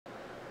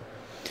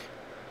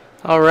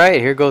All right,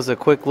 here goes a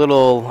quick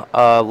little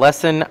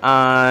lesson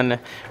on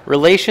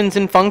relations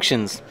and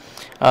functions.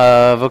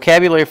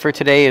 Vocabulary for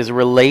today is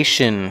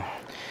relation.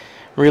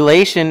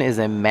 Relation is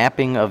a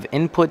mapping of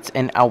inputs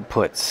and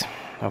outputs.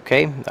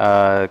 Okay,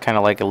 kind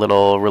of like a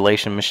little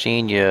relation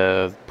machine.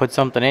 You put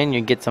something in,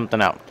 you get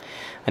something out.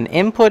 An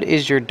input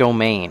is your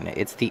domain.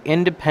 It's the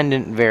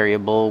independent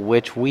variable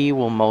which we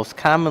will most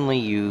commonly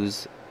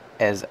use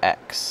as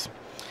x.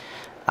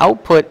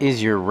 Output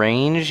is your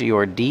range,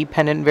 your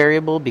dependent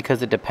variable,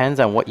 because it depends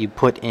on what you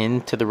put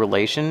into the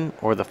relation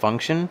or the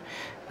function.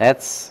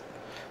 That's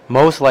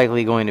most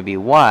likely going to be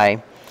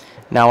y.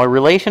 Now, a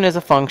relation is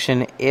a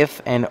function if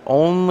and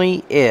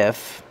only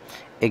if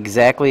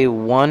exactly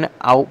one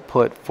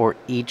output for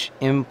each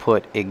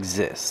input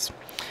exists.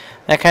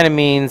 That kind of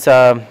means,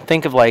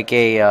 think of like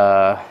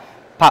a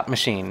pop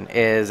machine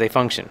is a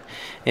function.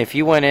 If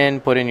you went in,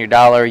 put in your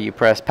dollar, you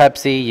press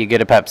Pepsi, you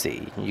get a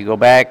Pepsi. You go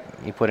back,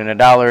 you put in a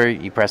dollar,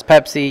 you press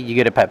Pepsi, you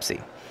get a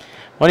Pepsi.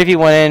 What if you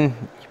went in,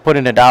 you put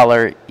in a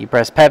dollar, you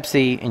press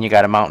Pepsi, and you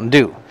got a Mountain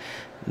Dew?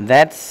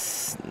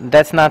 That's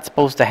not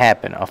supposed to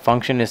happen. A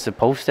function is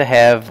supposed to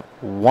have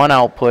one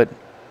output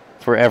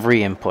for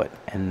every input,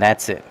 and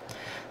that's it.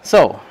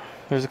 So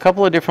there's a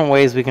couple of different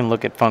ways we can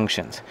look at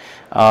functions.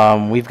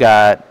 We've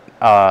got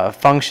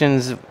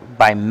functions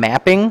by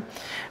mapping.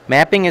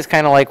 Mapping is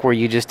kind of like where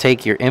you just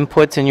take your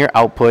inputs and your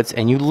outputs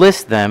and you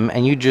list them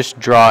and you just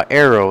draw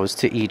arrows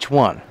to each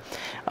one.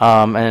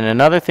 And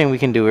another thing we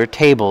can do are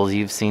tables.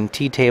 You've seen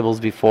T-tables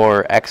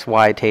before,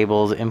 XY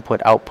tables,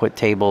 input-output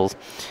tables.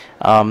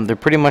 They're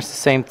pretty much the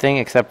same thing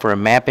except for a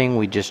mapping.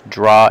 We just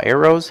draw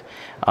arrows.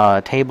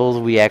 Tables,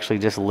 we actually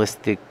just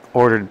list the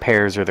ordered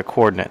pairs or the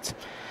coordinates.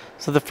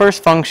 So the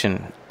first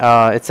function,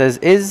 it says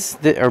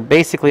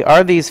basically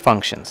are these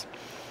functions.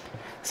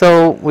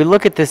 So we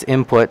look at this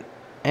input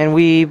and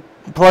we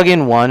plug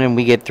in 1 and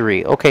we get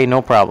 3. Okay,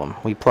 no problem.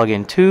 We plug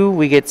in 2,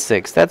 we get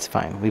 6. That's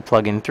fine. We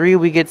plug in 3,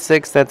 we get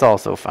 6. That's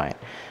also fine.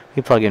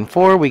 We plug in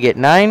 4, we get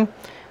 9.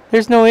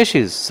 There's no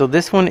issues. So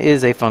this one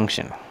is a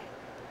function.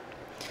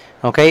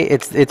 Okay,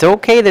 it's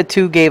okay that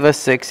 2 gave us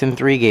 6 and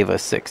 3 gave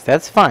us 6.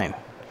 That's fine.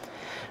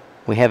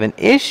 We have an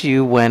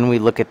issue when we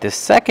look at this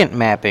second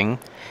mapping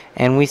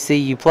and we see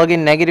you plug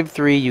in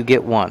 -3, you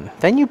get 1.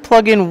 Then you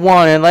plug in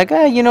 1 and like,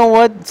 you know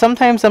what?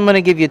 Sometimes I'm going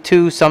to give you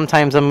 2,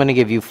 sometimes I'm going to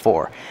give you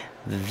 4.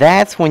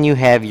 That's when you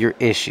have your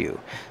issue.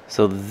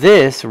 So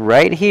this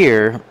right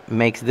here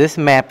makes this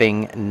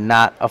mapping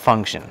not a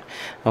function.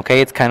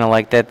 Okay, it's kind of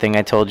like that thing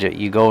I told you.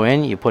 You go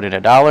in, you put in a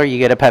dollar, you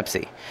get a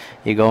Pepsi.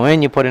 You go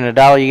in, you put in a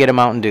dollar, you get a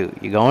Mountain Dew.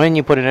 You go in,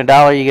 you put in a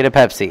dollar, you get a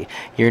Pepsi.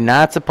 You're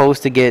not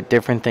supposed to get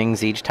different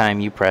things each time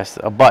you press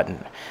a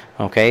button.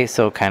 Okay,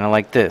 so kind of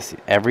like this.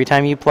 Every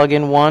time you plug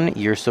in 1,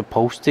 you're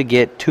supposed to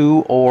get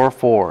 2 or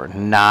 4.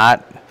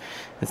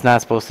 It's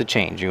not supposed to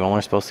change. You're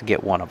only supposed to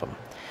get one of them.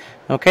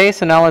 Okay,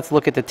 so now let's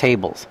look at the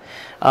tables.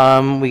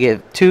 We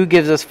get 2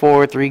 gives us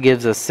 4, 3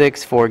 gives us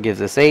 6, 4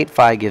 gives us 8,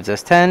 5 gives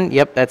us 10.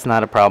 Yep, that's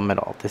not a problem at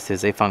all. This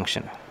is a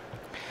function.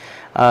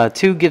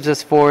 2 gives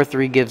us 4,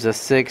 3 gives us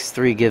 6,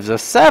 3 gives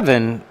us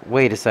 7.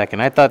 Wait a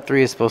second, I thought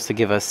 3 is supposed to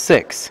give us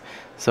 6.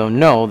 So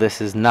no,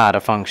 this is not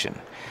a function.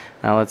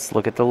 Now let's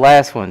look at the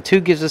last one.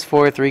 2 gives us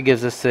 4, 3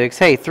 gives us 6.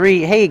 Hey,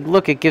 3, hey,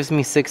 look, it gives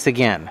me 6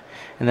 again.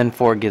 And then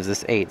 4 gives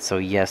us 8. So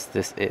yes,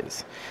 this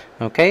is.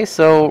 Okay,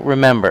 so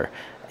remember,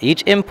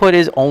 each input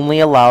is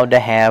only allowed to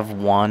have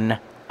one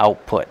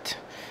output.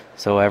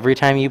 So every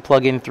time you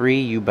plug in 3,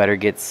 you better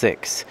get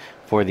 6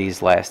 for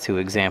these last 2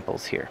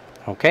 examples here.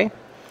 Okay?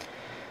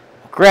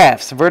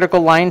 Graphs,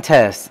 vertical line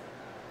test.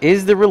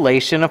 Is the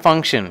relation a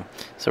function?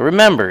 So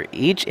remember,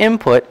 each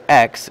input,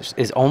 x,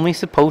 is only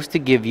supposed to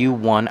give you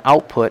one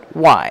output,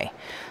 y.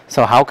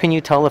 So how can you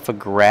tell if a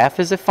graph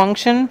is a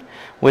function?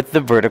 With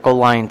the vertical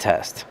line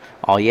test.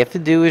 All you have to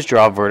do is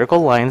draw vertical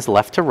lines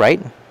left to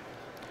right,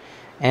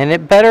 and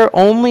it better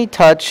only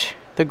touch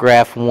the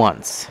graph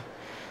once.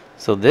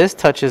 So this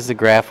touches the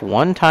graph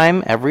one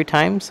time every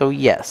time, so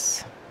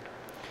yes.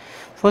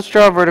 So let's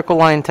draw a vertical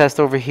line test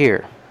over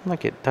here.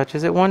 Look, it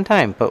touches it one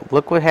time, but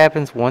look what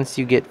happens once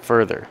you get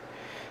further.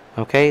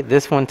 Okay,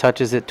 this one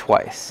touches it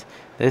twice.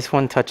 This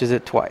one touches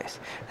it twice.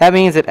 That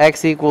means that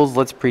x equals,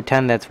 let's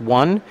pretend that's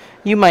 1.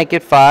 You might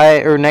get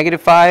 5 or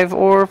 -5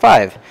 or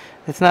 5.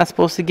 It's not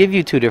supposed to give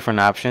you 2 different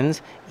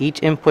options.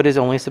 Each input is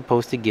only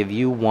supposed to give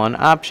you one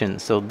option.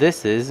 So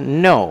this is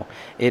no.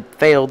 It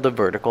failed the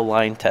vertical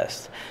line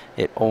test.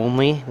 It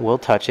only will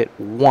touch it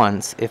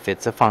once if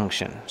it's a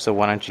function. So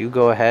why don't you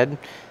go ahead,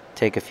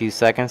 take a few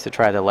seconds to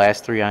try the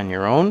last 3 on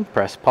your own.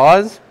 Press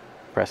pause.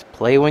 Press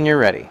play when you're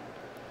ready.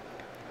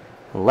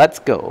 Let's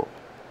go.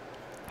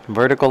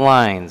 Vertical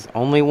lines,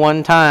 only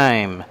one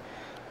time.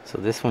 So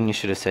this one you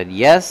should have said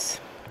yes.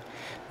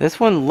 This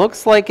one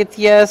looks like it's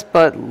yes,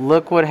 but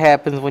look what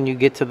happens when you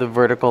get to the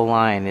vertical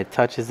line. It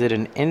touches it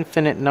an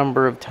infinite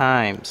number of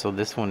times. So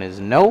this one is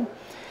no.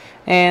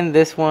 And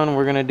this one,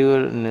 we're going to do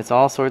it, and it's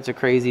all sorts of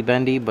crazy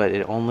bendy, but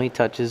it only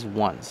touches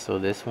once. So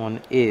this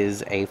one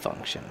is a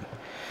function.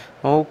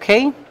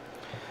 Okay.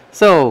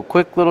 So,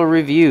 quick little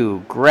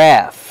review.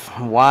 Graph.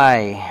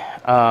 Y.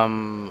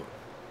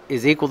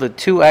 is equal to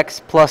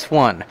 2x plus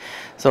 1.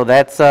 So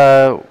that's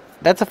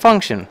a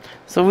function.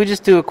 So we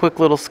just do a quick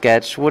little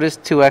sketch. What is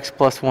 2x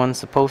plus 1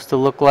 supposed to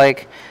look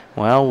like?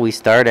 Well, we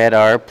start at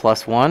our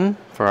plus 1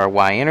 for our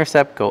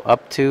y-intercept, go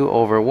up 2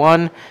 over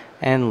 1,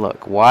 and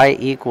look, y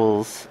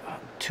equals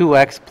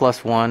 2x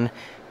plus 1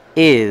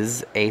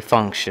 is a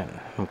function.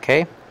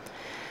 Okay?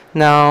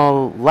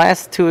 Now,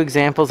 last two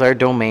examples are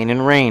domain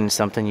and range,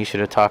 something you should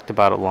have talked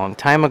about a long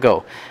time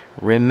ago.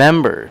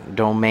 Remember,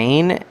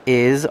 domain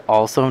is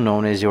also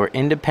known as your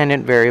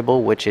independent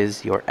variable, which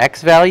is your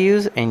x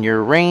values, and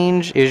your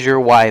range is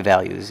your y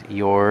values,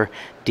 your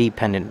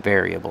dependent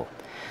variable.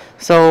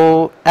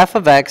 So f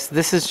of x,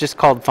 this is just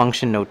called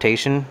function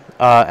notation.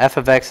 F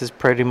of x is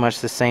pretty much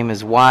the same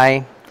as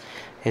y.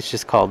 It's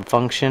just called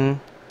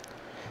function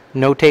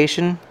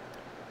notation.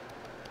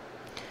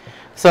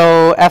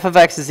 So f of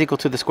x is equal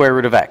to the square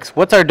root of x.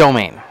 What's our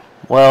domain?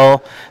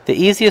 Well, the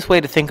easiest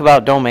way to think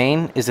about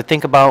domain is to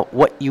think about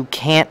what you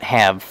can't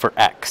have for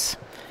x.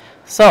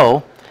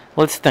 So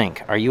let's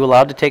think. Are you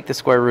allowed to take the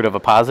square root of a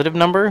positive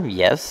number?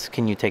 Yes.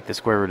 Can you take the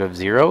square root of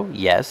 0?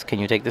 Yes. Can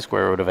you take the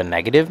square root of a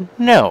negative?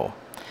 No.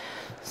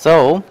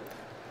 So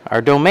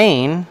our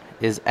domain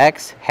is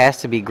x has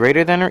to be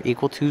greater than or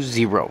equal to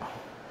 0.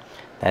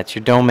 That's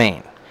your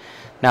domain.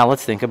 Now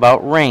let's think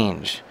about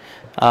range.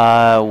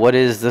 What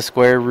is the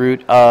square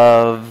root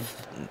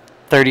of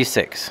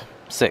 36?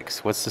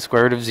 6. What's the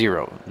square root of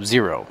 0?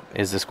 0.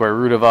 Is the square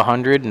root of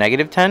 100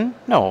 negative 10?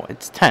 No,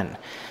 it's 10.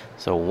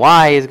 So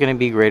y is going to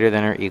be greater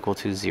than or equal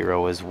to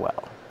 0 as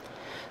well.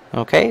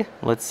 Okay,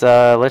 let's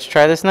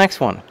try this next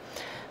one.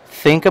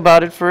 Think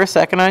about it for a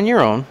second on your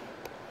own.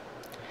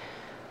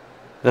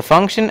 The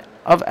function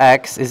of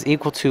x is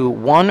equal to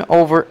 1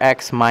 over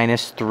x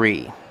minus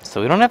 3.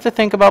 So we don't have to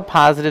think about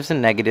positives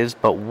and negatives,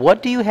 but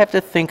what do you have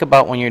to think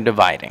about when you're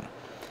dividing?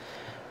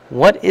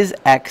 What is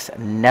x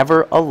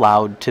never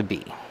allowed to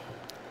be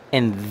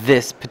in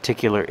this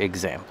particular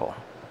example?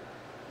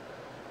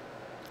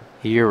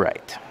 You're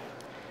right.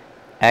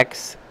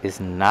 X is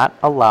not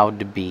allowed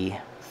to be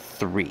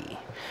 3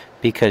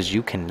 because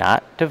you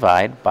cannot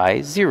divide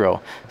by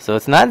 0. So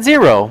it's not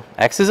 0.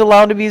 X is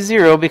allowed to be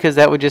 0 because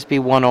that would just be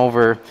 1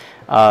 over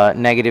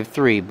negative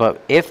 3.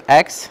 But if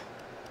x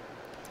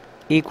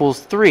equals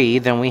 3,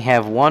 then we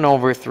have 1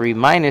 over 3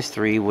 minus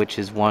 3, which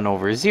is 1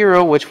 over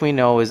 0, which we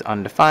know is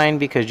undefined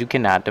because you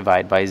cannot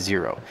divide by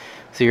 0.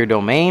 So your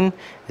domain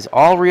is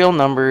all real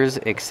numbers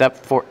except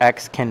for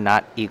x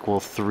cannot equal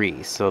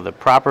 3. So the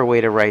proper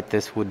way to write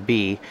this would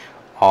be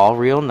all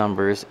real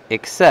numbers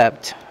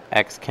except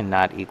x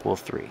cannot equal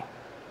 3.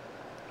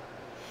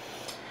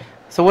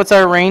 So what's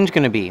our range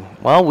going to be?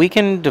 Well, we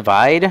can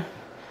divide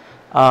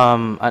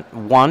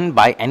 1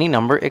 by any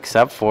number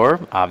except for,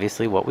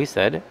 obviously, what we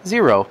said,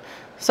 0.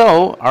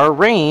 So our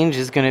range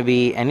is going to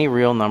be any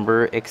real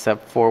number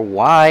except for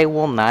y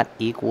will not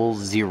equal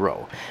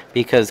 0.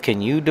 Because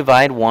can you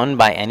divide 1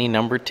 by any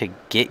number to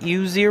get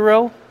you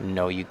 0?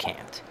 No, you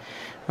can't.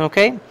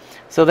 Okay,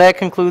 so that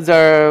concludes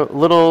our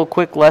little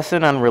quick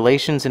lesson on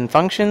relations and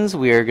functions.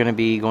 We are going to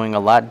be going a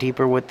lot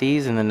deeper with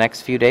these in the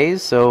next few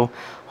days. So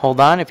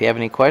hold on. If you have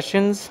any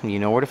questions, you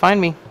know where to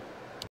find me.